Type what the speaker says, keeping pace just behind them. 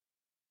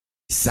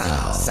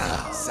Sound.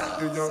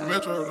 If Young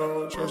Metro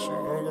don't trust you,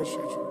 I'm gonna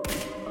shoot you.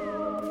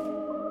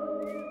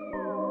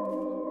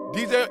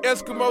 DJ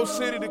Eskimo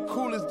City, the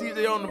coolest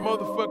DJ on the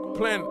motherfucking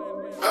planet.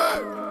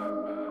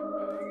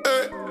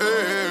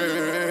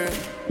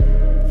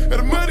 And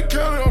the money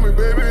counting on me,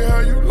 baby, how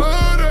you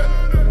love that?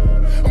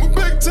 I'm a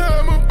big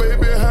timer,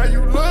 baby, how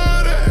you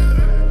love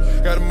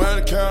that? Got the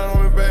money counting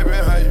on me, baby,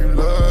 how you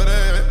love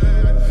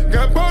that?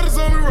 Got borders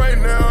on me right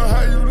now,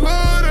 how you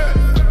love that?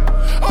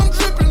 I'm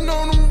dripping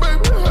on them,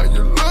 baby, how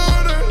you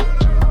love that?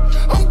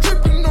 I'm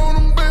dripping on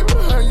them, baby,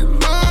 how you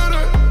love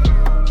that?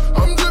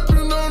 I'm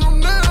dripping on them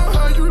now,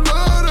 how you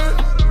love that?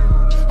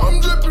 I'm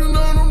dripping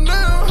on them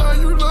now, how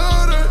you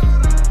love that?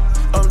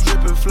 I'm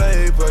dripping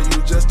flavor,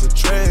 you just a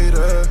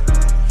trader.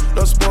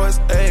 No sports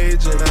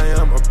agent,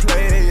 I am a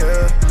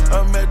player.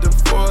 I'm at the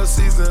Four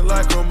Seasons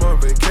like I'm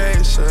on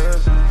vacation.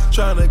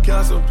 Tryna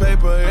count some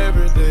paper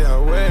every day I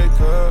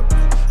wake up.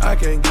 I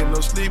can't get no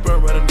sleep,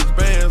 I'm running these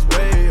bands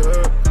way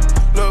up.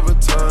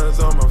 Louboutins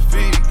on my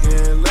feet,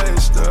 getting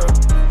laced up.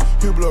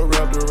 Hublot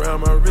wrapped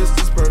around my wrist,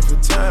 it's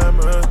perfect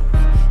timing.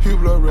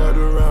 Hublot wrapped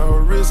around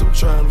her wrist, I'm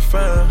trying to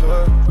find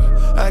her.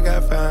 I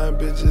got fine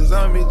bitches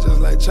on me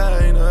just like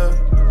China.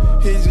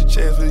 Here's your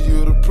chance for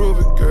you to prove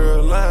it,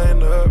 girl,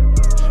 line up.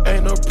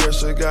 Ain't no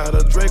pressure, got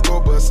a Draco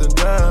bustin'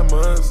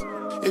 diamonds.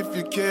 If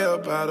you care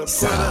about a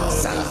put her in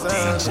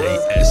design. DJ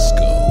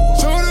Esco.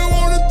 So they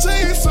want a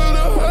taste of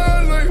the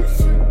high life.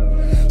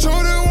 So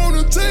they want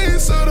a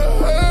taste of the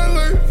high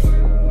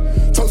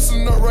life.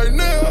 Toasting up right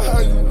now, how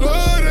you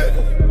love that?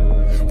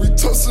 We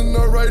toasting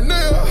up right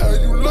now, how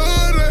you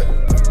love that?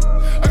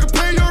 I can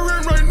pay your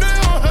rent right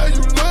now, how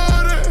you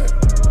love that?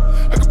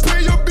 I can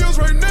pay your bills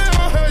right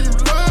now, how you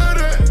love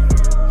that?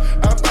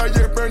 I buy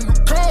your brand new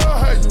car,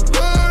 how you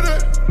love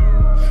that?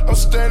 I'm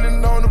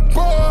standing on the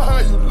bar, how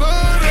you love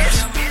that?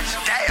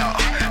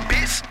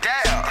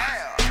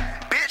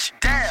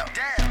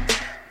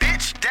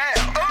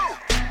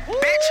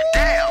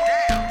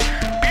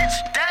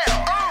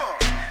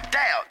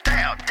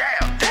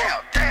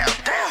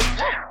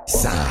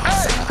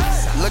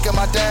 Look at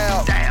my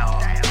down.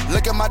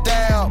 Look at my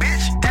down.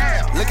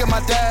 Look at my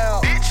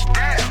down.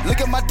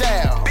 Look at my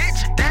down.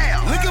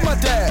 Look at my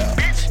down.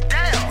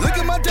 Look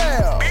at my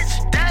down.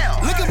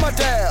 Look at my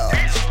down.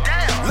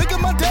 Look at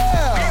my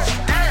down.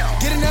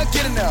 Get in there,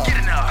 get in there.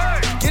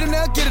 Get in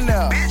there, get in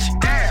there.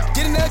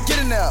 Get in there, get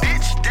in there.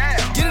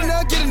 Get in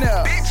there, get in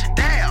there.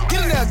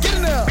 Get in there, get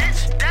in there.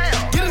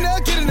 Get in there,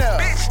 get in there.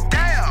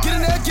 Get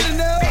in there, get in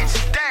there.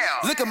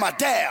 Look at my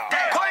down.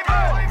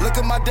 Look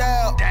at my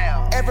down.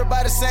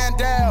 Everybody saying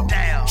down.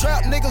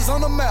 Trap niggas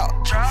on the mouth.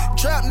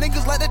 Trap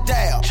niggas like the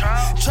down.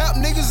 Trap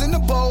niggas in the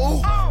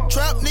bowl.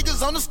 Trap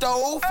niggas on the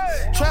stove.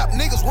 Trap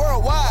niggas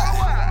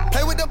worldwide.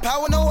 Play with the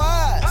power, no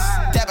eyes.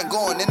 Dabbing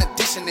going in the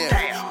dictionary.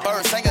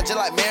 Bird singing just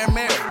like Mary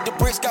Mary. The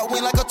bricks got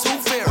wing like a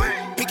tooth fairy.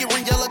 Pinky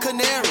ring, yellow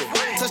canary.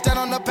 Touchdown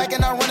on the pack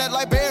and I run it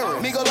like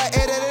Barry. Me go like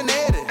Eddie and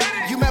Eddie.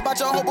 You mad about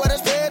your homeboy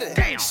that's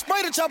petty.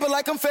 Spray the chopper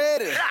like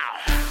confetti.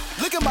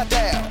 Look at my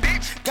dab.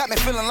 Got me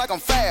feeling like I'm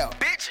foul.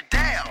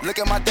 Look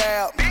at my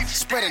dab.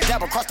 Spreading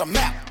dab across the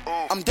map.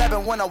 I'm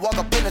dabbing when I walk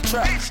up in the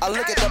trap. I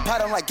look at the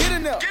pot, I'm like, get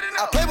in there.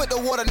 I play with the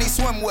water, need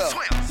swim well.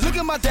 Look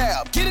at my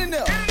dab. Get in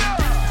there.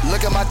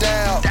 Look at my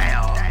dab.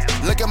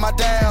 Look at my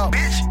dab.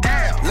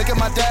 Look at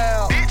my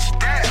dab.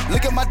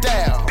 Look at my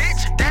dab.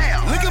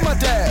 Look at my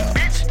dab.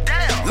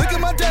 Look at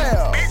my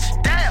dab.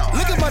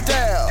 Look at my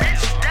dab.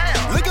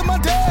 Look at my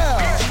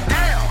dab.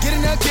 Get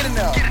in there, get in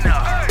there.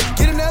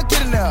 Get in there,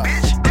 get in there.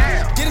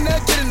 Get in there,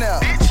 get in there.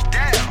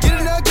 Get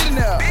in there, get in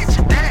there.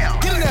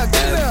 Get in there,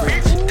 get in there.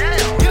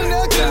 Get in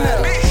there, get in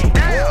there.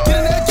 Get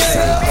in there, get in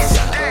there.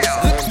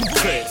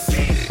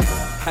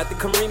 Had to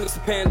come remix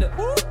of Panda.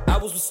 I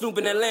was with Snoop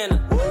in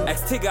Atlanta.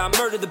 Asked Tigger, I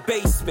murdered the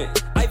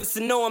basement.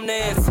 Iverson, know I'm the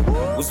answer.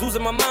 Was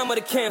losing my mama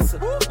to cancer.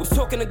 Was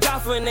talking to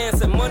God for an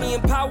answer. Money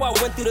and power, I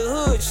went through the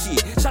hood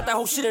shit. Shot that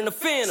whole shit in the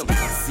Phantom.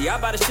 See, I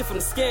buy the shit from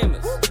the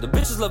scammers. The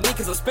bitches love me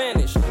cause I'm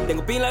Spanish.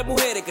 Tengo bien like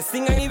mujeres que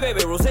sing a mi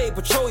baby. Rosé,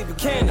 Patrol,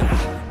 Buchanan.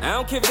 I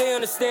don't care if they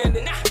understand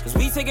it. Cause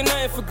we taking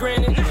nothing for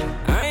granted.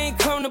 I ain't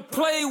come to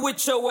play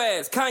with your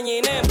ass. Kanye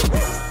and Amber.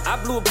 I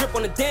blew a grip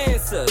on the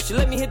dancer. She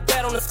let me hit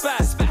that on the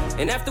spot.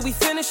 And after we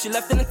finished, she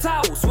left in the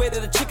towel. Swear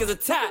that the chick is a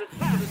top.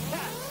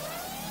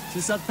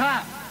 She's a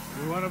top.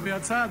 You wanna be a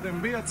top, then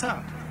be a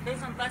top.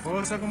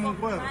 Fuerza como un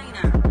huevo.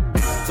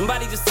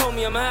 Somebody just told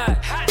me I'm hot.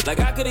 Like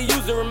I could've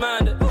used a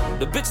reminder.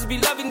 The bitches be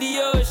loving the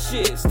other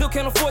shit. Still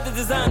can't afford the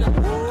designer.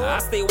 I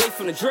stay away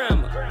from the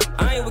drama.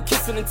 I ain't with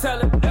kissing and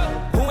telling.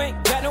 Who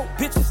ain't got no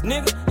bitches,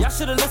 nigga? Y'all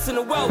should've listened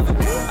to Welvin.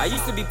 I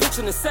used to be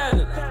pitching and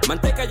selling.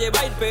 Manteca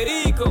lleva el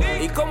perico.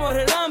 Y como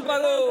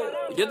relámpago,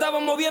 yo estaba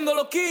moviendo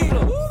los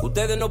kilos.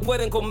 Ustedes no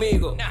pueden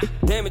conmigo.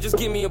 Damn it, just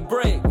give me a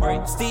break.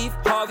 Steve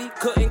Harvey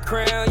couldn't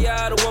crown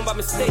y'all the one by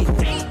mistake.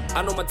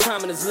 I know my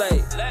timing is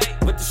late,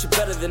 but this shit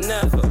better than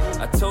ever.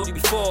 I told you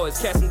before,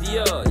 it's Cass and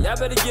Dior. Y'all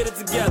better get it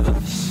together.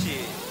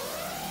 Shit.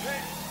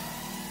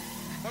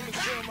 I'm just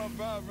feeling my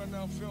vibe right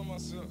now, feel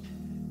myself.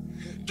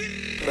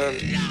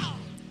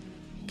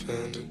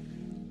 Panda.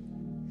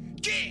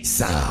 I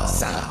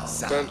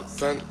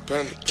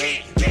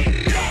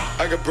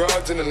got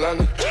broads in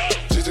Atlanta,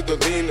 just to the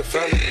lean the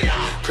family.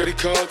 Credit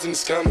cards in the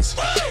scammers,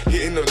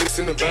 hitting the licks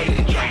in the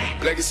van.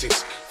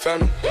 Legacies,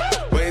 family,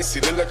 wait and see,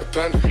 look like a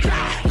panda.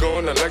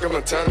 Going out like a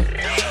Montana,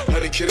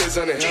 100 killers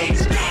on the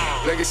helmets.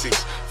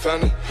 Legacies,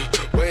 family,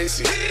 wait and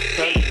see,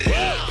 family.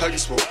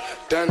 Pockets full,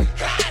 Danny,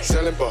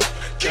 selling ball,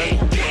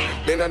 candy.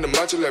 Man on the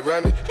macho like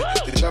Randy,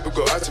 the chopper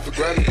go out to for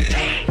granted.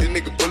 This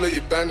nigga bullet,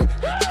 you bandit.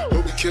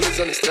 Hope the killers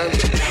understand me.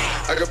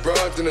 I got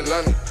broads in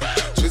Atlanta,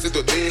 twisted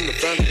the lean in the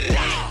family.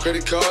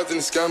 Credit cards and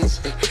the scammers,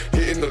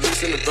 hitting the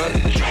licks in the van.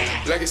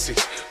 Legacy,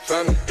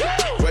 family,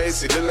 wait and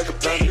see, look like a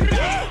panda.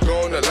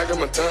 Going out like a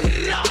Montana,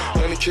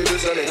 100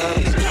 killers on the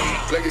hands.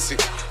 Legacy,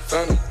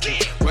 family,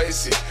 wait and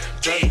see,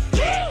 family.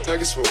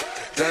 Pockets full,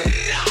 Danny,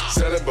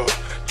 selling ball,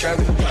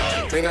 candy.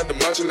 Man out the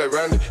macho like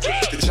Randy,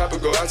 the chopper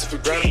go out to for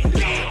granted.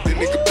 This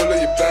nigga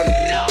bullet, you bandit.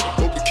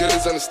 Hope the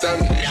killers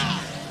understand me.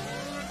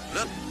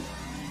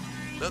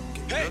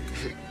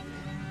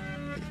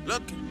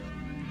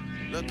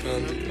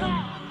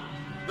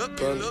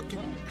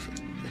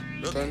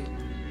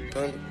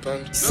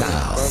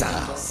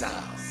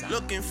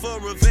 Looking for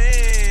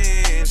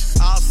revenge.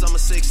 All summer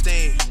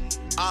 16,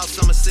 all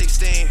summer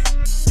 16.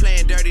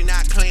 Playing dirty,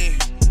 not clean.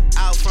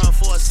 Out front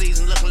for a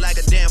season, looking like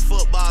a damn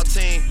football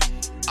team.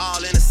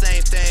 All in the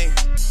same thing,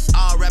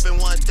 all rapping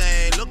one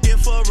thing. Looking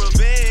for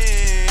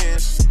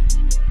revenge.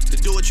 To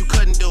do what you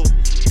couldn't do.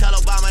 Tell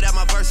Obama that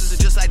my verses are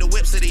just like the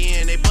whips at the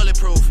end, they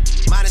bulletproof.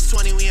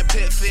 -20, we in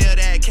Pitfield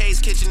at K's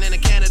Kitchen in a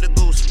Canada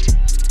Goose.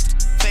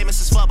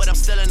 Famous as fuck, but I'm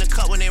still in the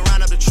cut when they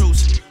round up the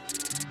troops.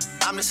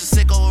 I'm just a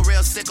sicko, a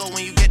real sicko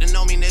when you get to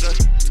know me, nigga.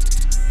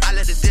 I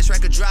let the diss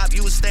record drop,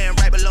 you was staying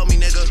right below me,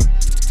 nigga.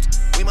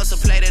 We must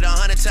have played it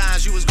 100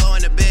 times, you was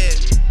going to bed.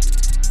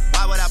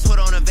 Why would I put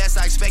on a vest?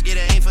 I expect you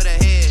to aim for the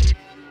head.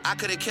 I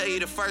could've killed you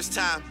the first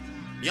time.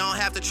 You don't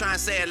have to try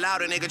and say it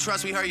louder, nigga.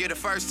 Trust me, heard you the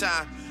first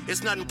time.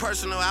 It's nothing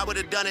personal, I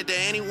would've done it to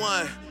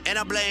anyone. And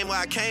I blame where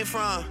I came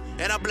from,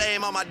 and I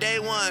blame all my day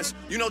ones.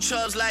 You know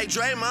Chubbs like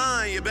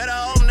Draymond, you better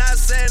hope not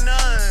say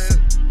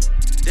none.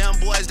 Them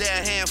boys, they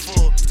a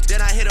handful.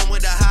 Then I hit them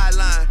with the high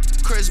line.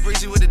 Chris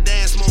Breezy with the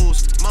dance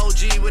moves. Mo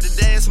G with the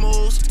dance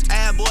moves.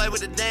 Ad Boy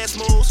with the dance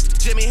moves.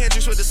 Jimi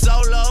Hendrix with the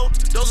solo.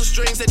 Those are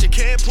strings that you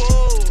can't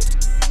pull.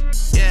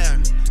 Yeah,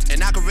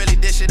 and I can really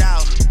dish it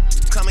out.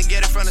 Come and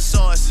get it from the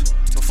source.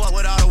 Don't fuck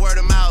with all the word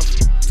of mouth.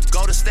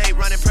 Go to state,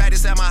 running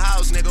practice at my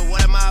house, nigga.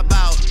 What am I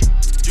about?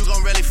 You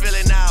gon' really feel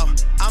it now.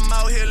 I'm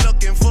out here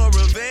looking for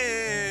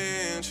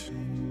revenge.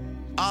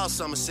 All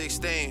summer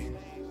 16.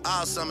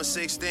 All summer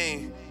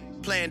 16.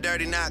 Playing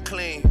dirty, not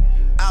clean.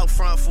 Out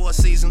front for a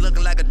season,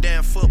 looking like a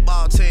damn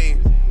football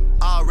team.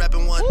 All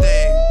repping one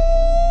thing.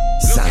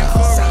 Looking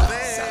for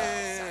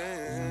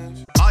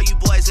revenge. All you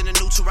boys in the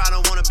new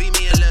Toronto wanna be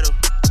me a little.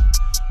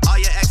 All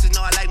your exes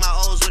know I like my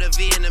O's with a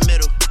V in the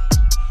middle.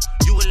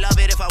 You would love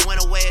it if I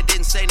went away and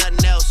didn't say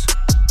nothing else.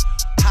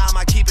 How am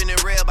I keeping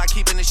it real? By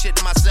keeping this shit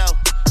to myself.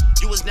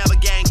 You was never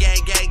gang,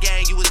 gang, gang,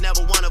 gang. You was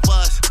never one of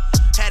us.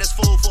 Had us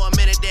fooled for a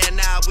minute there,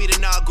 now we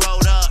done all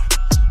growed up.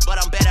 But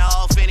I'm better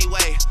off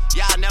anyway.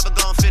 Y'all never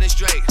gon' finish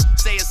straight.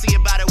 Say and see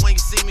about it when you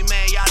see me,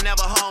 man. Y'all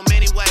never home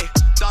anyway.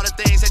 Thought of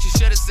things that you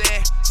should've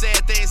said.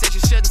 Said things that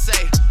you shouldn't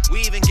say.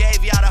 We even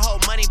gave y'all the whole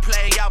money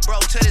play. Y'all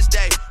broke to this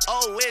day.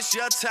 Oh, it's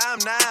your time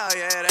now.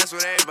 Yeah, that's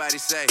what everybody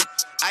say.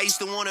 I used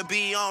to wanna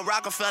be on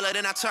Rockefeller,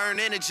 then I turned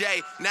into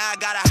Jay. Now I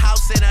got a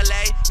house in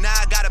LA. Now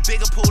I got a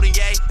bigger pool than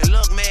Ye. And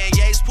look, man,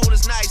 Ye's pool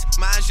is nice.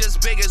 Mine's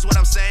just big is what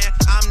I'm saying.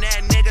 I'm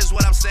that nigga's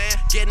what I'm saying.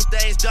 Getting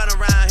things done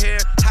around here.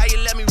 How you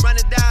let me run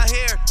it down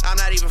here? I'm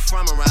not even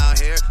from around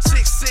here.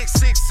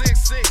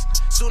 66666.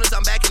 Soon as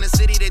I'm back in the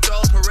city, they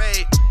throw a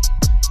parade.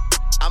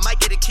 I might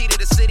get a key to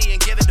the city and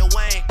give it to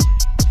Wayne.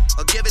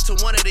 Or give it to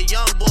one of the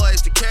young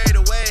boys to carry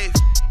the wave.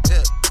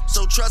 Yeah.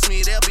 So trust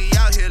me, they'll be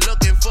out here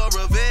looking for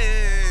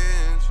revenge.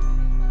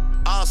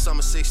 All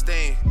summer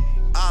 16,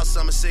 all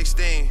summer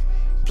 16.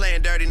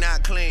 Playing dirty,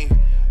 not clean.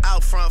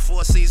 Out front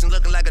for a season,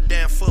 looking like a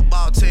damn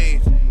football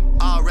team.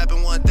 All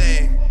repping one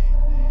thing.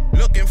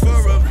 Looking for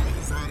revenge.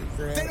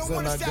 They don't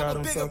wanna stop a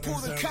bigger pool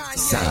than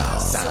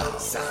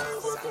Kanye.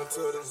 Welcome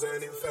to the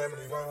Zany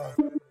family.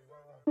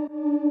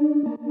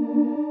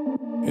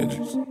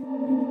 Hendrix.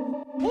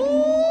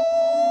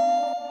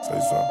 Say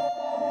something.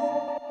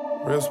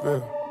 Real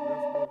spill.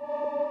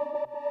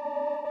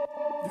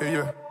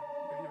 Yeah.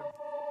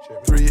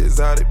 3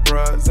 exotic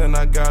brides and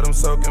I got them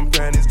soaking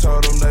panties.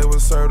 Told them they were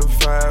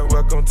certified.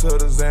 Welcome to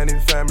the Zany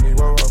family.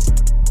 Whoa, whoa.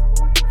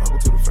 Welcome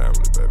to the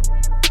family, baby.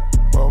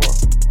 Whoa, whoa.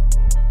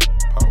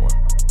 Part 1.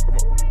 Come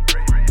on.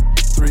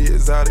 3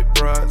 exotic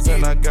brides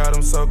and I got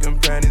them soaking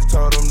panties.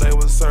 Told them they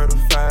were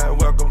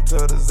certified. Welcome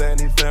to the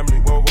Zany family.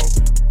 Whoa, whoa.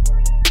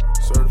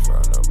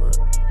 Certified now, baby.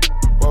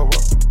 Whoa,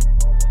 whoa.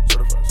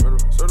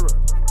 Certified.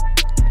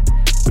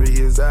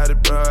 3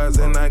 exotic bras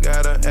and I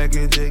got an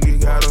acting jiggy.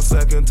 Got them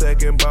sucking,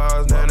 taking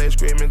bars. Now they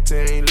screaming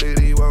Team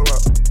Liddy. Whoa, whoa.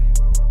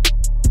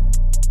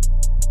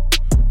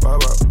 Whoa,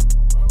 whoa.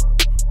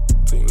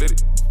 Team Liddy.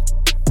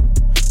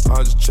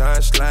 I'm just trying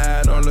to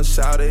slide on the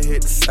shout it,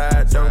 hit the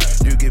side though.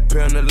 You get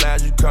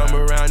penalized, you come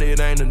around, it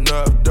ain't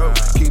enough though.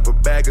 Keep a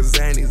bag of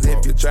Xannies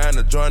if you're trying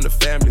to join the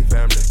family.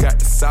 Got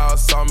the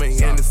sauce on me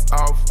and it's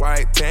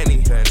off-white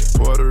tanny.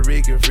 Puerto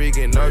Rican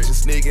freaking, no, she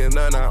sneaking,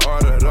 none I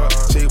ordered up.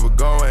 She was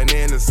going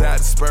in inside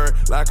the spur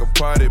like a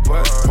party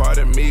bus.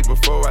 Pardon me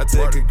before I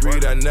take a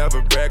greed, I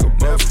never brag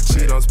about.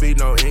 She don't speak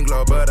no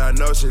English, but I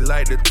know she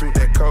like to treat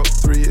that coat.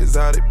 3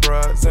 exotic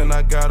bras, and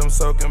I got them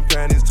soaking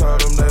panties.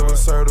 Told them they were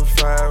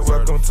certified.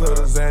 Welcome to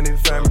the Zanny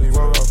family.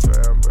 Whoa,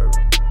 fam, baby.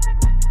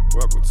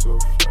 Welcome to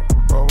the fam.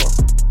 Whoa,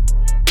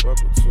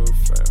 welcome to the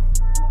fam.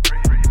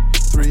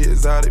 3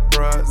 exotic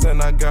bras,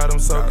 and I got them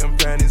soaking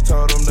panties.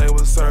 Told them they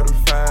were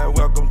certified.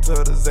 Welcome to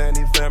the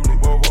Zanny family.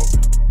 Whoa,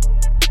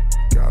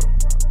 got them.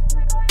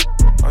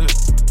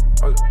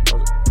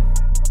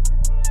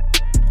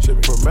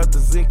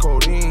 Promethazine,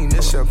 codeine,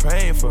 this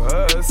champagne for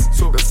us.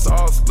 The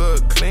sauce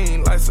look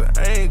clean like some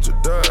angel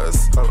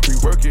dust. We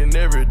working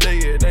every day,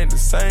 it ain't the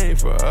same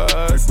for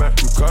us.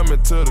 You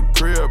coming to the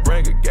crib,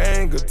 bring a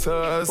gang of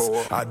tuss.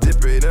 I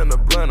dip it in the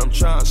blunt, I'm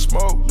trying to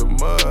smoke the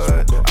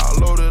mud. I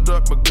loaded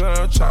up a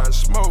gun, trying to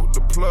smoke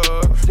the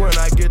plug. When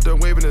I get done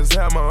waving this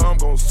hammer, I'm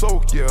gon'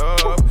 soak you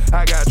up.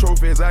 I got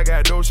trophies, I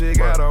got dough, shit,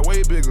 got a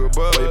way bigger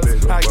buzz.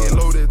 I get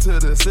loaded to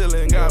the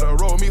ceiling, gotta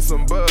roll me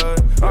some bud.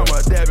 I'm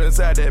a dab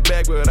inside that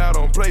bag, but I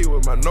don't play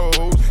with my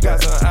nose.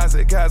 Got some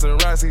Isaac, Kaz,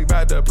 and Rossi,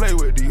 bout to play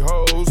with these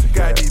hoes.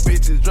 Got these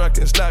bitches drunk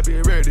and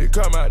sloppy, ready to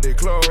come out their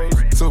clothes.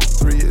 2,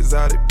 3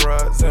 exotic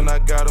bras, and I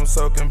got them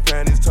soaking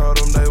panties. Told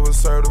them they were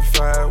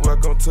certified.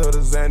 Welcome to the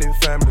Zanny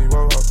family.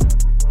 Whoa,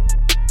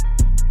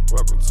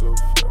 welcome to the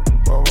family.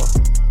 Whoa,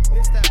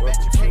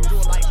 welcome to the family.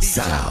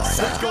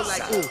 Let's go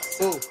like ooh,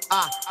 ooh,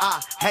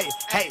 hey,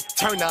 hey,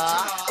 turn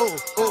up. Ooh,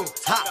 ooh,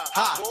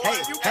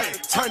 hey, hey,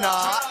 turn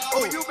up. Ooh,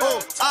 ooh,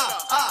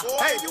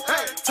 hey,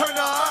 hey, turn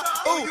up.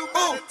 Ooh,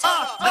 ooh,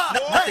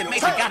 Nothing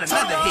makes it got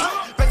another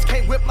hit. Bitch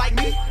can't whip like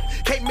me,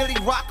 can't Millie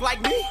rock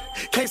like me,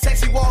 can't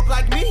sexy walk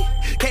like me,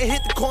 can't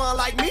hit the corn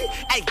like me.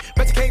 Ayy,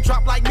 bitch can't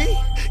drop like me,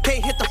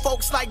 can't hit the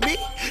folks like me,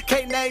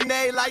 can't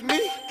nay like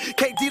me,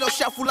 can't Dito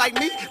shuffle like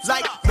me.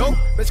 Like no,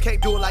 bitch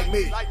can't do it like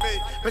me.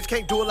 Bitch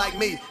can't do it like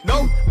me.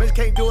 No, bitch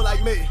can't do it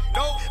like me.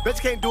 No,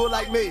 bitch can't do it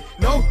like me.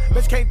 No,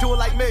 bitch can't do it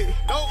like me.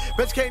 No,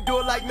 bitch can't do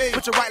it like me.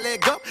 Put your right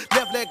leg up,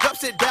 left leg up,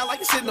 sit down like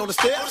you're sitting on the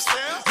stairs.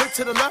 Look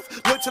to the left,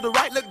 look to the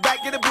right, look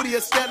back, get the booty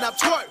a stand up,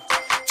 twerk,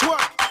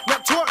 twerk, now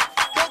twerk,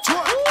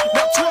 twerk,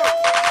 now twerk,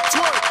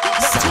 twerk,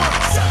 now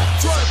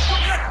twerk,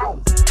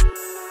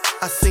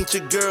 twerk. I seen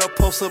your girl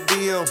post a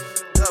BM,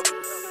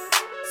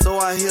 so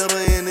I hit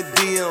her in the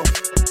DM.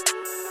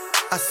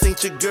 I seen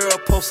your girl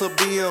post a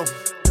BM,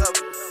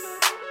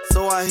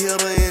 so I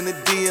hit her in the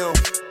DM.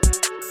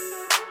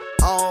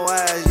 All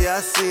eyes, yeah, I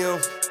see him.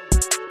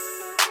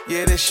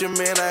 Yeah, that's your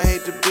man, I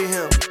hate to be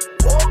him.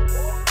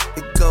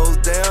 It goes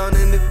down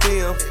in the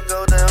DM. It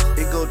go down.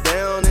 It go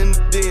down in the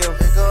DM.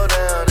 It go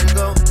down. It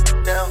go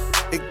down.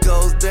 It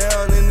goes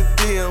down in the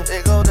DM.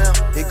 It go down.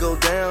 It go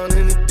down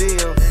in the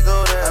DM. It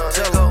go down. I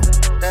tell her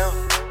down.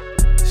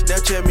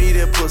 Snapchat me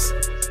that pussy,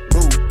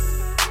 move.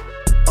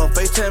 Or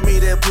FaceTime me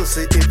that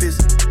pussy if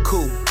it's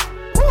cool.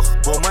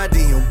 Boy, my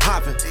DM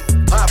poppin',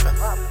 poppin'.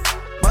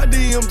 My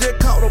DM just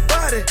caught a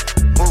body,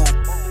 move.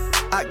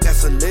 I got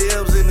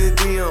celebs in the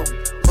DM,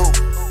 move.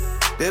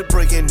 They're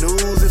breaking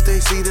news if they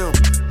see them,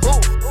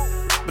 move.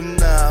 But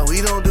nah,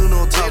 we don't do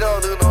no talking. We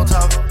don't do no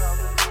talking.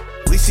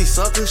 We see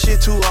sucker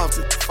shit too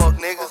often, fuck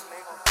nigga.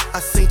 I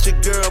seen your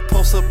girl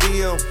post a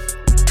BM,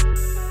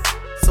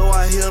 so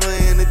I hit her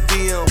in the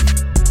DM.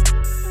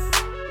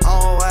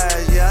 All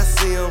eyes, yeah, I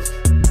see him.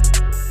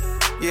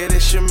 Yeah,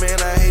 this your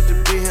man, I hate to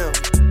be him.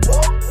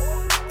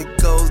 It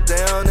goes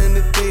down in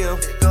the DM.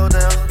 It go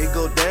down. It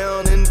go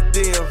down in the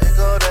DM. It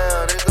go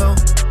down. It go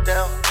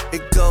down.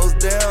 It goes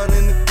down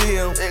in the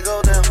DM. It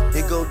go down.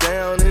 It go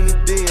down in the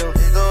DM.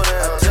 It go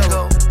down. I tell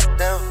her,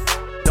 down.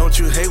 Don't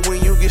you hate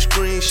when you get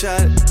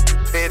screenshotted? You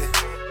petty.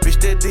 Bitch,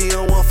 that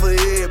DM one for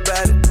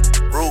everybody.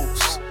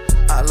 Rules.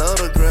 I love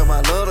the gram.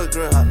 I love the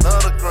gram. I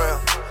love the gram.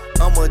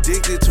 I'm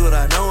addicted to it.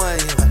 I know I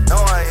am. I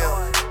know I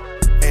am.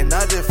 And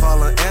I just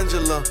follow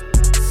Angela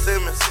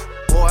Simmons.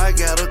 Boy, I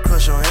got a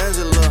crush on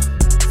Angela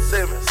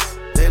Simmons.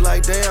 They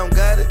like, damn,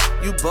 got it,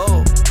 you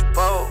bold,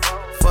 bold.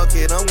 Fuck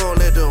it, I'm gon'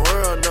 let the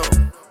world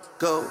know.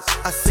 Goes.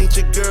 I seen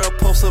your girl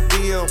post a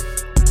BM,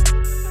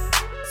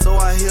 so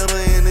I hit her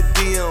in the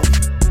DM.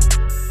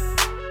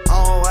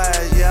 All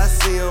eyes, yeah, I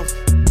see him.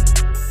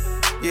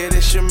 Yeah,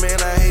 this your man,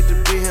 I hate to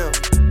be him.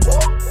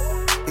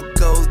 It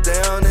goes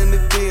down in the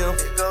DM.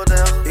 It go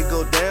down. It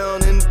go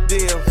down in the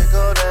DM. It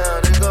go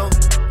down. It go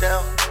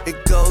down.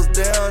 It goes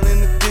down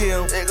in the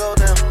DM. It go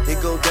down.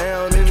 It go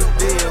down in the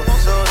DM.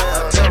 It go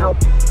down.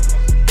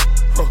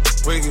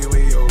 Wiggy,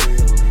 wiggy, oh,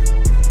 wiggy, oh.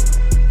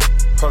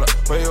 Hold up,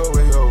 way oh,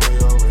 way oh, way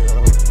oh, way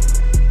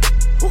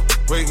oh.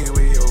 Wiggy,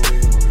 wiggy, oh,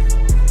 wiggy, oh.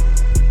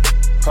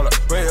 Hold up,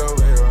 way oh,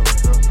 way oh.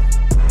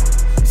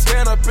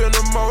 Stand up in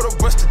the motor,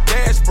 bust the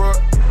dashboard.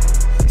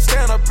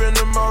 Stand up in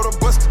the motor,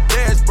 bust the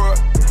dashboard.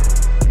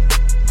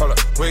 Hold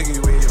up, wiggy,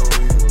 wiggy, oh,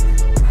 wiggy,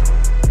 oh.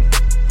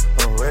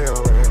 Oh, way oh,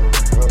 way oh,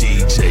 way oh.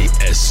 DJ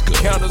Esco.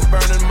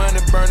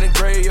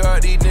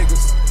 about these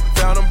niggas.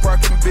 Found them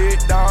barking, big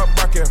dog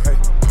barking, hey.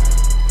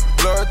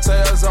 Blood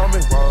tails on me,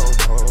 whoa,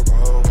 whoa,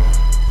 whoa,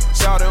 whoa.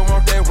 Shout it,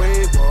 want that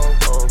wave, whoa,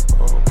 whoa,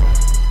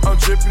 whoa. I'm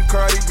dripping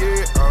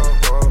Cartier, oh,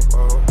 oh,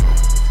 oh.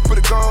 Put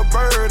a gold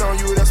bird on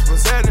you, that's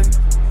presenting.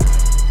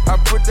 I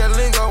put that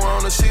lingo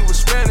on her, she was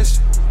Spanish.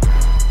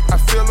 I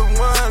fill a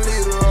 1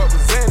 liter up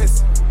with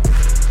Venice.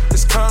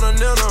 It's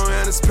continental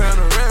and it's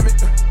panoramic.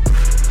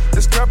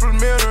 It's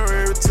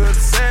complimentary to the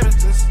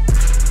sandwiches.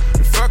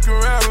 You fuck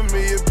around with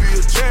me, it'd be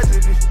a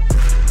tragedy.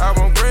 I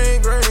want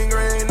green, green,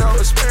 green, no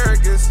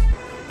asparagus.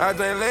 I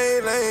think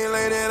lay,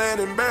 that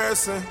ain't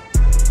embarrassing.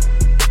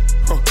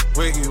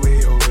 Wiggy,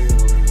 wiggy, wiggy,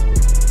 wiggy.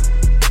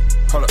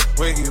 Hold up,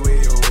 wiggy,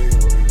 wiggy, wiggy,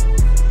 wiggy.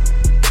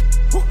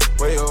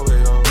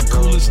 The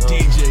coolest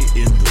DJ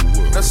in the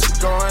world. Now she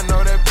going,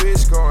 know that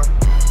bitch going.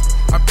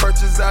 I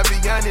purchased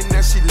Aviani,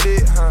 now she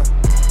lit, huh?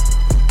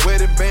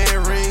 Wedding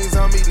band rings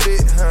on me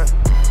lit, huh?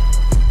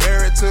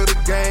 Married to the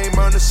game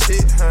on the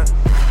shit, huh?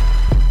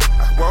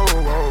 Whoa,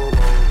 whoa, whoa,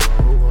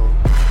 whoa, whoa.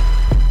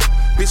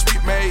 Bitch, we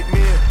made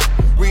men.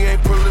 We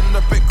ain't pulling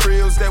up at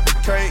cribs that we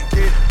can't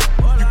get.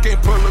 You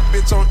can't pull a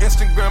bitch on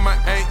Instagram, I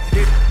ain't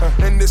hit.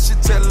 And this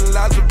shit telling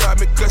lies about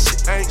me cause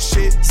she ain't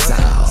shit.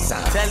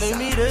 Telling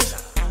me this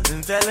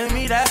and telling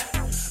me that.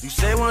 You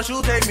say once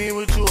you take me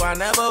with you, I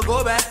never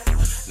go back.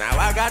 Now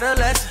I got a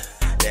lesson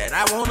that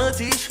I wanna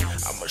teach.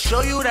 I'ma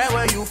show you that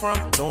where you from,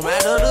 don't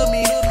matter to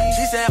me.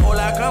 She said,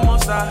 hola, como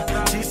esta?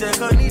 She said,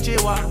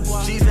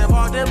 konnichiwa. She said,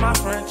 pardon my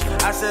French.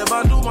 I said,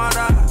 bonjour,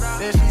 mara.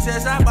 Then she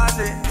said,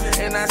 sabase.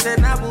 And I said,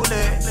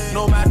 nabule.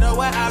 No matter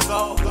where I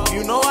go,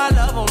 you know I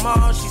love them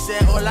all. She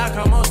said, hola,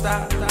 como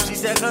esta? She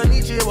said,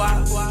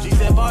 konnichiwa. She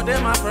said,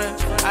 pardon my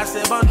French. I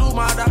said, bonjour,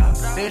 mara.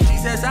 Then she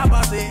said,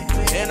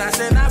 sabase. And I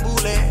said,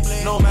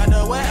 nabule. No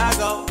matter where I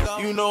go,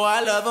 you know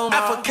I love them all.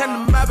 African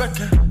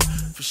American,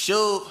 for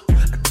sure.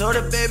 Told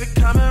her, baby,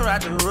 come and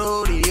ride the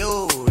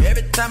rodeo.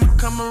 Every time I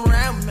come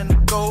around, man, I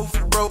go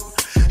for broke.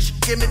 She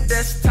give me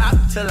desktop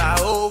till I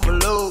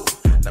overload.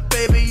 Now,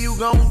 baby, you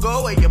gon'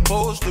 go where you're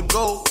supposed to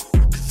go.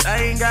 Cause I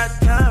ain't got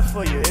time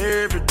for you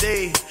every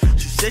day.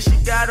 She said she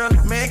got a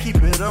man, keep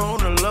it on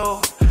the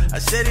low. I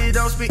said he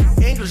don't speak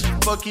English,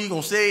 fuck he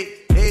gon'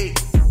 say, hey.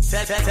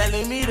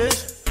 Telling me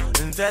this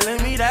and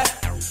telling me that.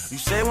 You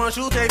say once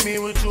you take me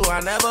with you, I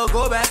never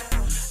go back.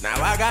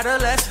 Now I got a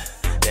lesson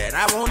that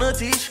I wanna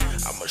teach.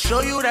 I'ma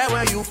show you that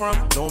where you from,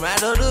 no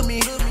matter to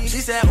me.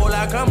 She said,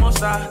 hola, como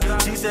esta?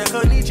 She said,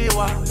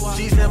 konnichiwa.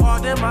 She said,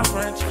 pardon my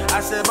French.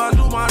 I said,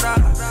 bonjour, mara.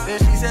 Then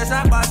she said,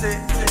 sabase.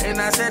 And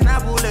I said,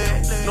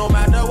 nabule. No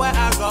matter where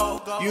I go,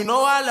 you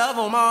know I love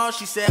them all.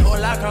 She said,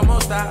 hola, como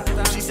esta?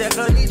 She said,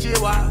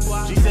 konnichiwa.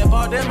 She said,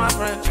 pardon my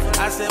French.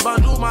 I said,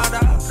 bonjour, mara.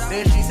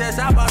 Then she said,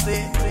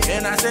 sabase.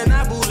 And I said,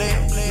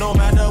 nabule. No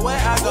matter where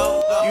I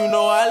go, you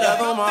know I love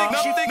them all.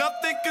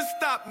 Nothing can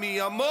stop me,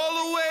 I'm all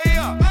the way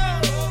up.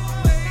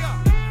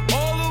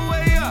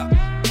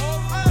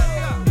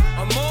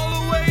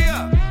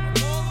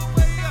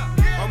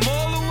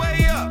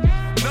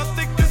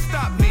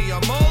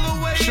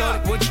 Shorty,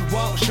 what you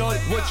want, shorty,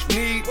 what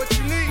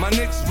you need. My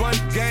niggas run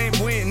the game,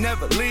 we ain't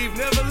never leave.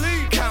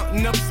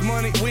 Counting up this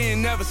money, we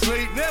ain't never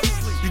sleep.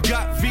 You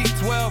got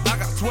V12, I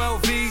got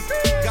 12 V's.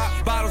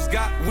 Got bottles,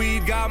 got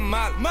weed, got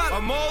molly.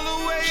 I'm all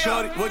the way up.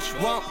 Shorty, what you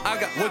want, I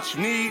got what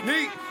you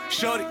need.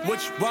 Shorty,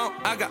 what you want,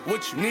 I got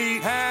what you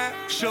need.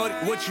 Shorty,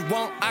 what you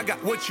want, I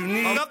got what you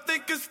need.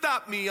 Nothing can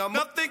stop me,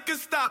 nothing can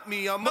stop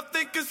me,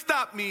 nothing can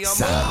stop me.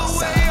 I'm all the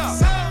way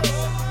up.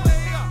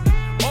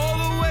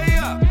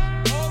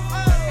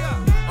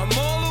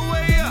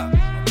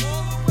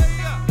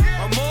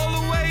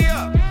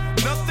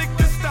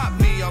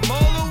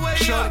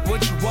 Shorty,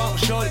 what you want,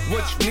 shorty,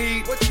 what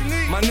you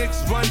need. My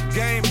niggas run the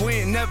game, we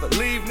ain't never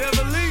leave.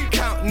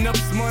 Counting up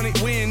this money,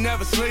 we ain't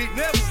never sleep.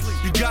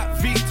 You got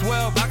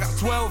V12, I got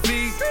 12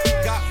 V's.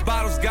 Got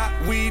bottles, got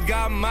weed,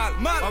 got molly.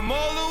 I'm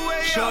all the way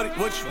up. Shorty,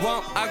 what you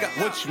want, I got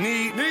what you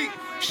need.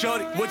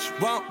 Shorty, what you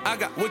want, I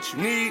got what you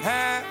need.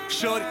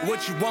 Shorty,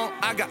 what you want,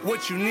 I got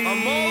what you need.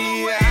 I'm all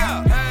the way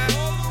up.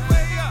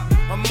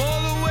 I'm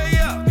all the way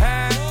up.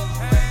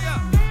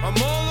 I'm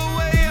all the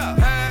way up.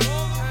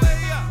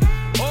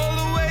 All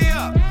the way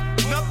up.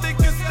 Nothing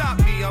can stop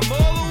me. I'm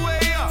all the way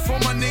up. For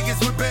my niggas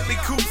with Bentley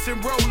coupes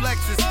and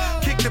Rolexes.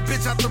 Kicked the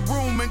bitch out the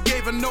room and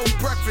gave her no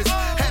breakfast.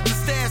 Had to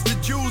stash the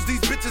jewels,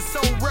 these bitches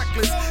so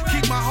reckless.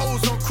 Keep my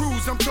hoes on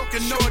cruise, I'm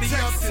talking naughty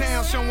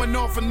uptown, showing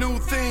off for new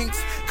things.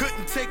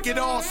 Couldn't take it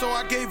all, so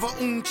I gave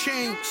her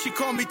chain. She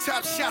called me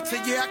top shotter,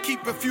 yeah, I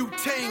keep a few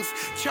tings.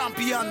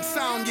 Champion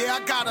sound, yeah, I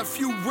got a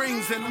few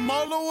rings. And I'm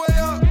all the way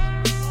up.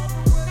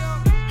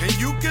 And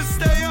you can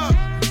stay up.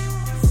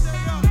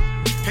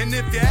 And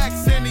if you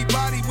ask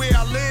anybody where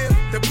I live,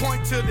 they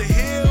point to the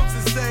hills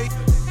and say,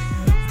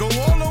 go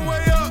all the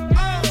way up.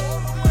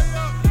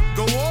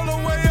 Go all the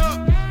way up.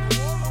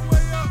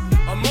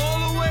 I'm all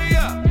the way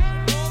up.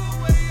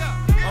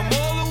 I'm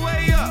all the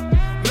way up.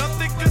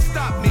 Nothing can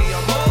stop me.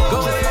 I'm all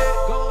the way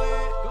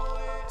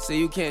up. So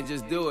you can't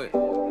just do it.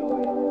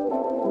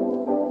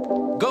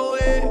 Go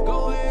ahead.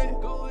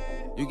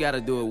 You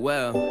gotta do it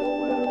well.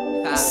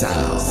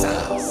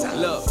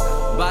 Look,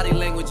 body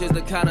language is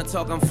the kind of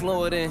talk I'm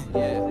fluent in.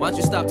 Why don't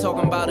you stop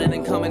talking about it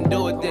and come and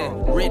do it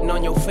then? Written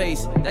on your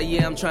face, that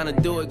yeah, I'm trying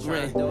to do it,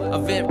 grin.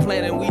 Event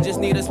planning, we just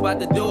need a spot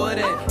to do it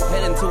in.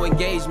 Heading to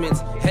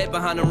engagements, head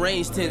behind the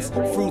range tents.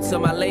 Fruits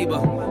of my labor,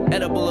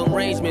 edible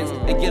arrangements.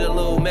 It get a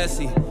little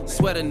messy.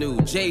 Sweater new,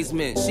 J's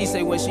mint. She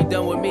say when she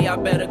done with me, I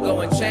better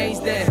go and change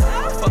that.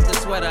 Fuck the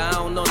sweater, I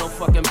don't know no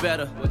fucking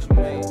better.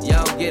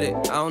 Y'all don't get it,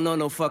 I don't know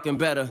no fucking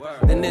better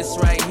than this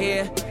right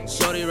here,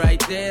 shorty right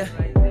there.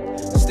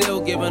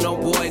 Still giving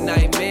old boy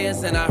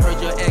nightmares, and I heard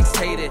your ex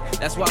hated.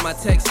 That's why my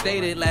text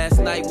stated last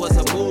night was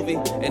a movie,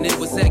 and it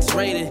was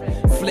X-rated.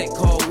 Flick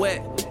called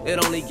Wet,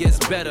 it only gets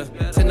better.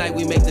 Tonight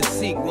we make the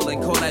sequel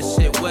and call that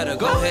shit wetter.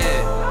 Go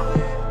ahead.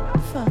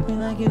 Fuck me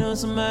like you know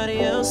somebody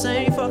else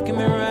ain't fucking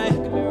me right.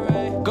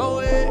 Go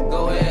ahead.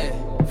 Go ahead.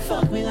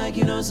 Fuck me like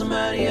you know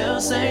somebody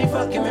else ain't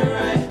fucking me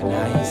right.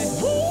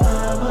 Nice.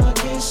 I'ma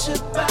kiss your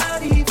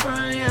body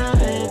from your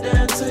head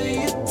down to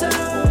your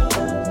toes.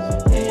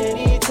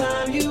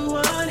 Anytime you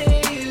want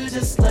it, you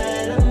just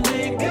let a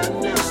nigga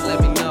know. Just let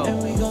me know.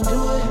 And we gon'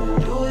 do it.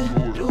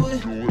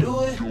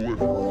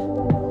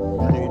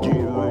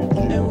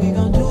 And we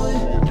gon' do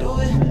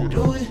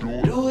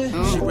it.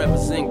 She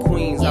represent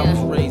Queens, I was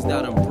raised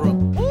out in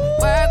Brooklyn.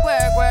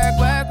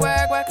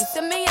 Work. You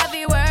see me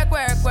heavy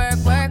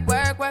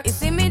work. You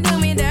see me do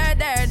me dirt.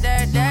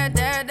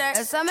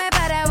 Tell me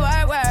about that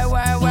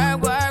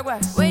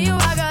work. When you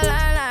walk a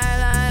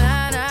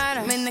line.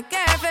 I'm in the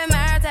cafe,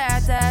 my ta.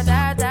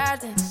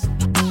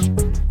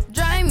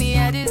 Drive me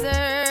a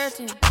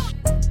desertion.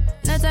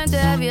 No time to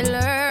have you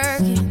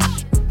lurking.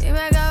 You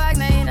make a walk,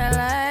 now you don't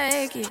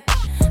like it.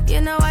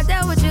 You know I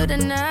dealt with you the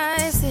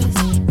nicest.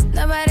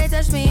 Nobody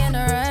touched me in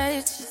the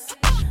righteous.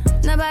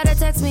 Nobody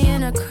text me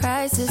in a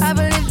crisis. I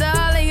believed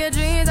all of your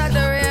dreams are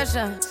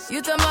duration.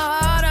 You took my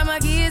heart, all my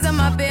keys, and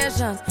my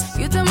patience.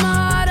 You took my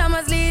heart, I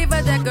must leave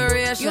a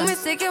decoration. You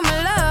mistaken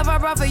my love, I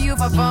brought for you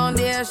for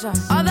foundation.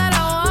 All that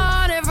I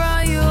wanted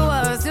from you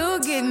was to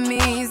give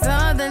me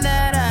something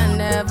that I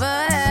never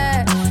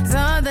had,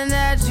 something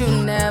that you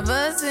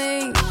never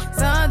seen,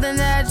 something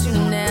that you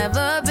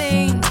never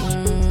been.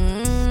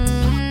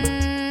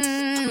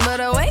 But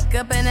I wake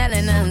up and hell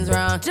nothing's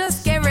wrong.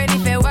 Just get ready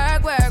for work.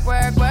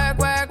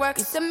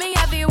 You see me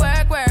heavy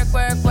work.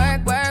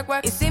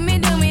 You see me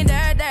do me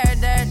dirt.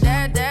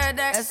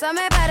 Tell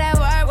me about that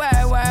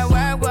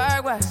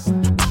work.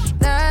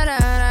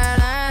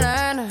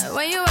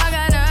 When you walk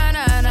out,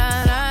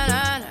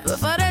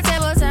 before the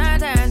table turn.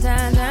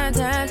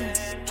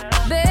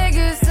 Beg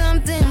you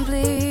something,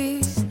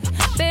 please.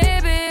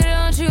 Baby,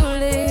 don't you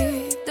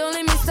leave. Don't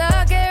leave me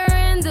stuck here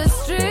in the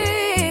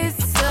streets.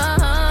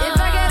 If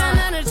I get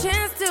another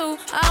chance to,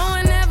 I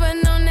would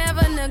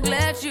never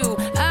neglect you.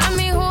 I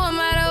mean, who am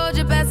I to hold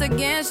your best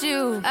against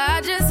you?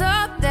 I just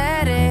hope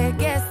that it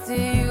gets to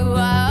you.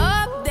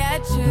 I hope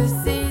that you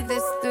see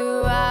this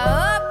through. I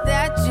hope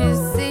that you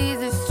see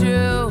this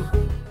true.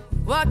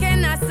 What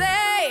can I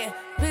say?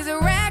 Please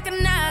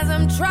recognize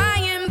I'm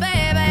trying,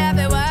 baby. I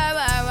feel work.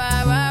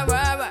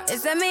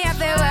 It's me, I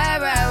feel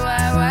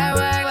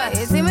work.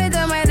 You see me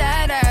do my da.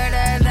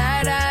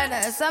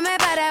 So me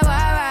about that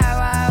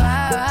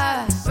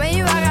work. When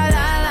you walk out,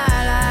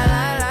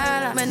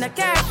 la. When the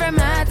cat from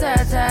my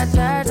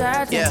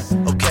ta. Yeah,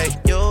 okay,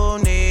 you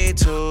need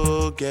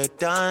to get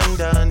done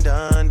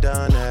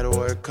at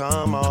work,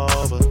 come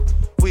over.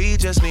 We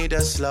just need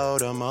to slow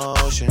the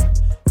motion.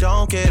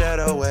 Don't get out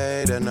of the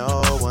way to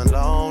no one.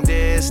 Long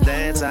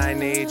distance, I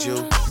need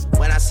you.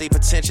 When I see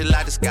potential,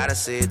 I just gotta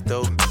see it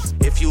through.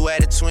 If you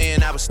had a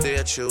twin, I would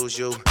still choose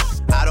you.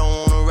 I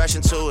don't wanna rush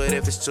into it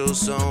if it's too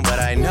soon, but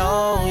I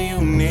know you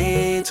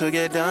need to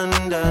get done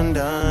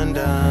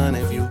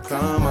if you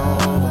come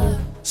over.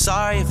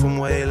 Sorry if I'm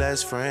way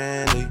less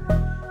friendly.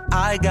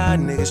 I got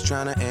niggas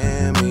tryna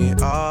end me,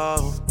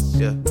 oh,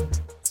 yeah.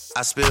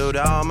 I spilled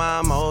all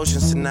my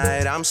emotions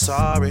tonight, I'm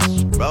sorry.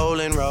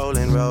 Rolling.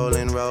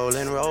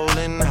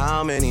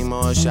 How many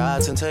more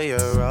shots until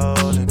you're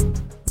rolling?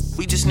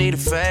 We just need a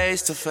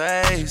face to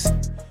face.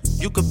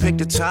 You could pick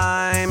the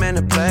time and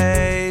the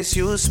place.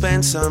 You'll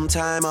spend some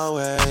time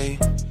away.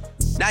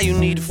 Now you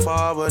need to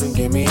forward and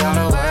give me all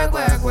the work.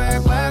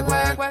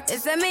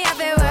 It's me, I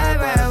feel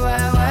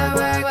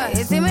work.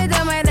 You see me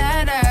do my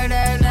da.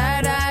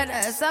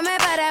 So me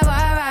about that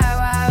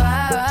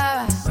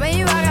work. When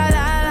you walk out,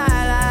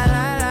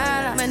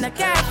 la. When the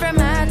cat from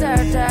my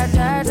dirt.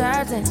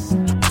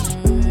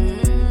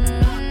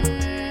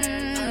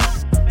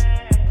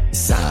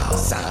 Sound.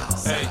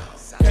 Hey,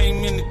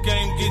 came in the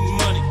game getting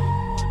money.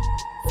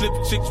 Flip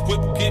chicks,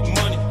 whip, get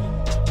money.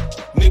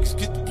 Niggas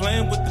get to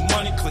playing with the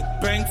money. Click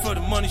bang for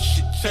the money,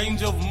 shit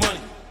change over money.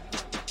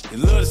 You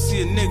love to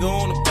see a nigga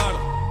on the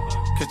bottom.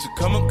 Catch a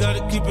come up,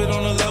 gotta keep it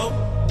on the low.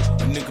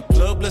 A nigga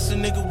plug, bless a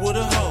nigga with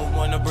a hoe.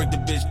 Wanna break the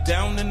bitch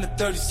down in the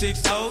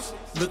 36 hoes.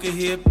 Look at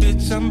here,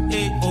 bitch, I'm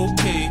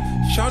A-OK.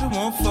 Shawty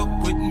won't fuck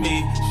with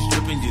me.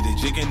 Strip giving you the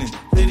jigging and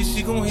lady,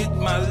 she gon' hit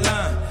my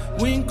line.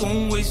 We ain't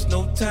gon' waste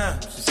no time.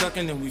 She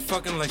sucking and we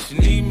fucking like she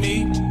need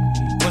me.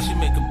 But she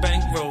make a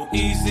bankroll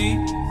easy.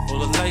 All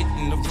the light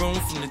in the room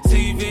from the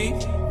TV.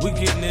 We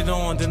getting it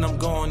on, then I'm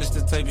gone. It's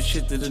the type of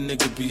shit that a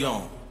nigga be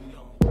on.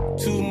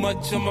 Too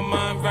much on my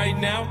mind right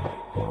now.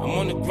 I'm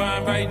on the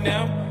grind right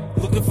now.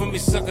 Looking for me,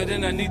 sucker,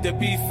 then I need to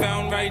be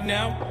found right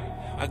now.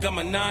 I got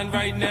my 9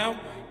 right now.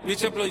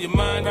 Bitch, I blow your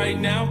mind right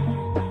now.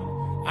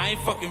 I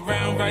ain't fucking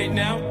round right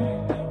now.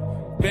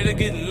 Better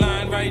get in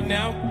line right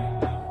now.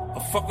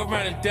 I'll fuck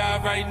around and die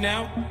right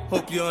now.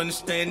 Hope you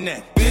understand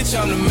that. Bitch,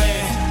 I'm the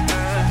man.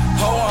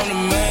 Ho, I'm the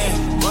man.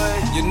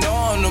 You know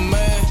I'm the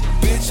man.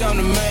 Bitch, I'm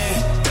the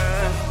man.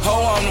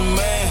 Ho, I'm the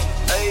man.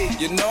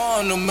 You know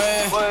I'm the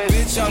man.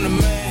 Bitch, I'm the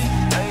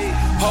man.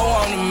 Ho,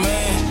 I'm the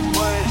man.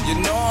 You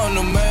know I'm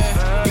the man.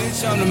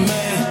 Bitch, I'm the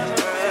man.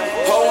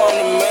 Ho, I'm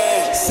the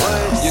man.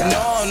 You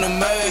know I'm the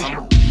man.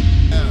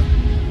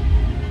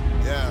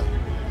 Yeah.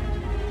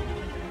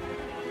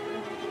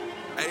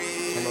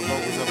 Hey. Turn the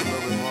vocals up a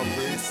little bit more,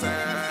 please.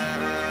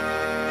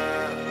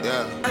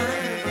 Yeah.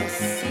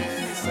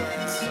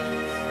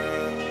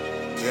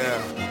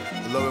 Yeah. A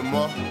little bit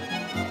more.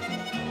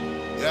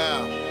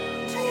 Yeah.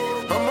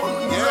 I'm on a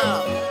new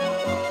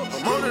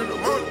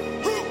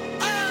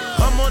level.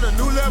 I'm on a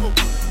new level.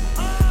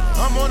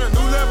 I'm on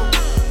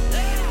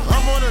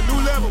a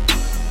new level.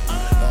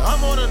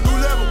 I'm on a new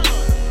level.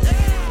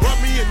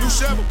 Brought me a new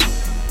shovel.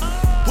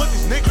 Put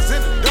these niggas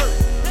in the dirt.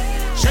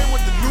 Chain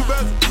with the new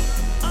bezel.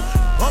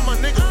 All my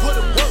niggas put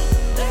in work.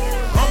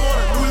 I'm on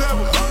a new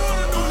level.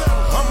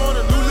 I'm on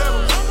a new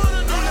level.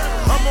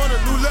 I'm on a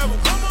new level.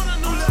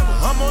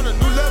 I'm on a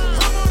new level.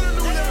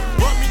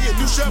 Brought me a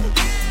new shovel.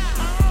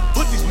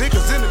 Put these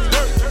niggas in the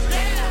dirt.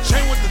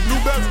 Chain with the new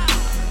bezel.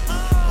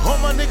 All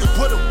my niggas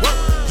put in work.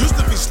 Used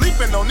to be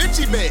sleeping on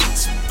itchy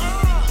beds.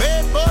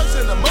 Bed bugs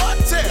in the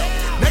motel.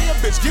 Now your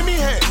bitch give me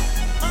head.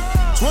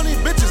 20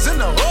 bitches in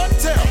the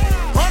hotel.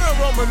 On a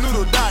Roman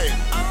noodle diet.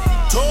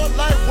 Told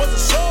life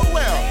wasn't so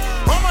well.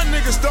 All my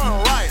niggas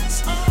starting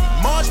riots.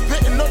 Marsh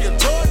pitting on your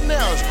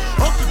toenails.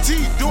 Uncle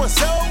T doing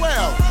so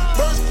well.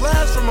 First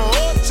class from a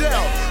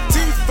hotel.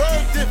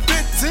 T-Ferg did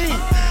 15.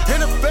 And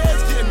the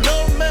feds getting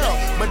no mail.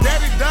 My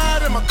daddy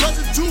died and my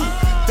cousin too.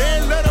 They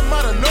ain't let him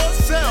out of no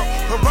cell.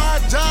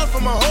 Provide jobs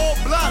for my whole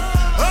block.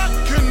 I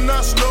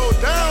cannot slow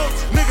down.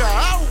 Nigga,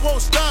 I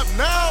won't stop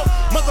now.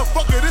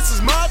 Motherfucker, this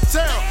is my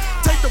town.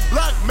 Take the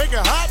block, make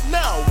it hot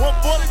now.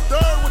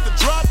 143rd with the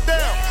drop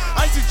down.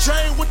 Icy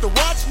chain with the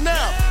watch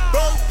now.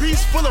 Bird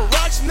piece full of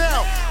rocks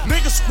now.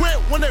 Niggas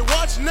squint when they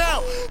watch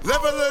now.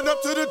 Leveling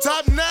up to the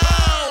top now.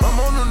 I'm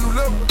on a new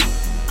level.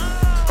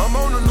 I'm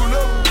on a new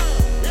level.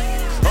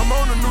 I'm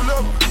on a new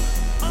level.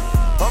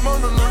 I'm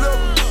on a new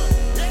level.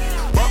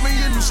 Bought me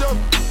a new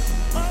shovel.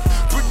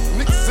 Put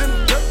niggas in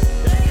the dirt.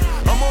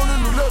 I'm on a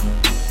new level.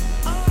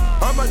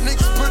 All my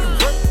niggas put in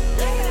work.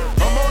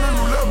 I'm on a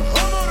new level.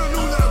 I'm on a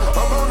new level.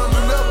 I'm on a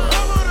new level.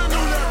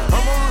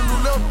 I'm on a new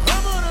level. I'm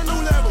on a new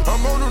level.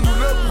 I'm on a new level. I'm on a new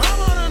level.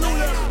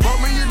 Bought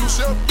me a new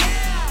shovel.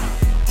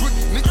 Put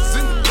niggas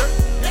in the dirt.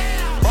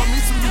 Bought me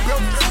some new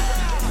belts.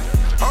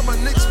 All my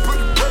niggas put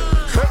in work.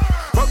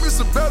 Bought me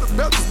some better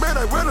belts. Man,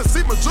 I went to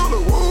see my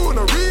jeweler. Woo, and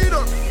I read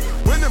up.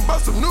 Went and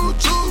bought some new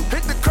jewels.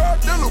 Hit the car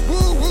dealer.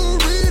 Woo, woo,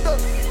 read up.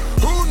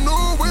 Who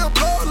knew we'll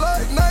blow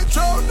like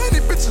nitro? Many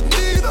bitches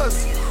need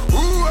us.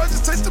 Ooh, I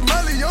just taste the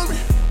Molly on me.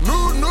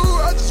 New,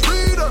 I just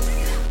read up.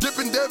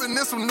 Dippin' dabbing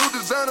in some new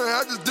designer.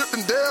 I just dip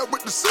and dab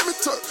with the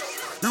semi-tuck.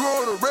 You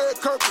on a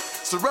red carpet,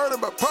 surrounded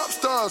by pop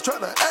stars,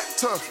 trying to act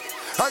tough.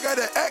 I got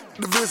an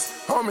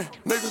activist on me,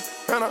 nigga,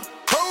 and I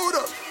hold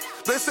up.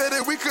 They said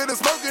that we couldn't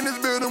smoke in this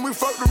building. We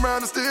fucked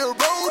around and still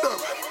rolled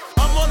up.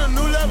 I'm on a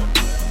new level.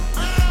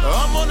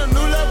 I'm on a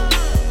new level.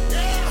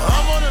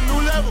 I'm on a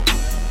new level.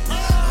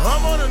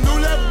 I'm on a new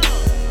level.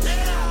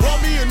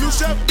 Brought me a new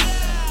shovel.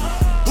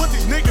 Put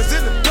these niggas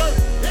in the dirt.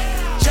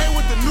 Chain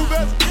with the new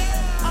bezel.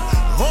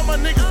 All my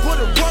niggas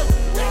put in work.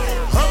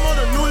 I'm on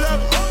a new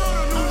level.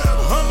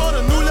 I'm on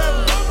a new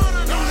level.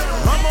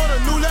 I'm on a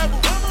new level.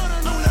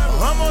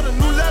 I'm on a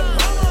new level.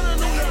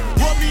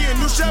 Brought me a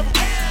new shovel.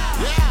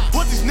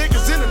 Put these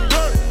niggas in the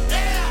dirt.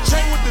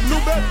 Chain with the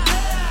new bezel.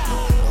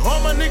 All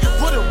my niggas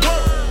put in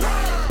work.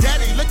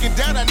 Daddy looking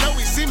down, I know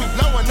he see me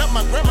blowing up.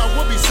 My grandma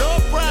would be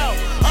so proud.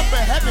 Up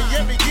in heaven,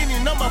 yeah,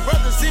 beginning. Know my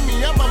brother see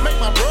me, I'ma make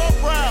my bro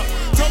proud.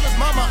 Told his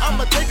mama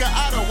I'ma take her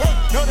out of work.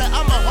 Know that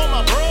I'ma hold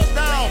my bros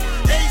down.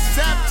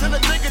 ASAP till a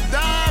nigga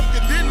die. If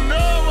you didn't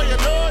know, well you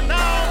know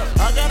now.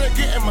 I gotta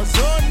get in my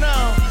zone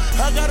now.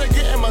 I gotta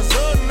get in my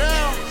zone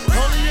now.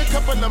 Only a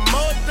couple of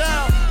more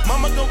down.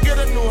 Mama gon' get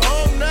a new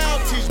home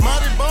now. Teach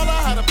Marty Baller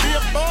how to be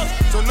a boss,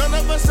 so none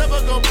of us ever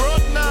go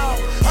broke now.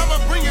 I'ma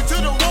bring you to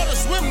the water,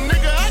 swim,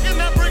 nigga. I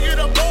cannot bring you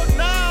to boat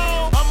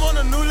now. I'm on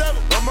a new level.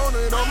 I'm on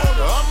it. I'm on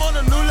it. I'm on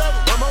a new level.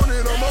 I'm on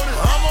it. I'm on it.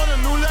 I'm on a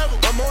new level.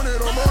 I'm on it.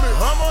 I'm on it.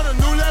 I'm on a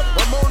new level.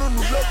 I'm on a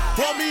new level.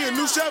 Brought me a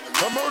new shovel.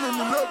 I'm on a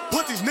new level.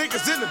 Put these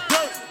niggas in the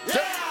dirt.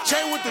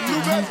 Chain with the new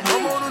bezel.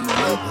 I'm on a new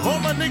level. All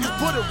my niggas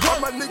put it. All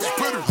my niggas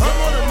put it. I'm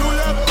on a new level.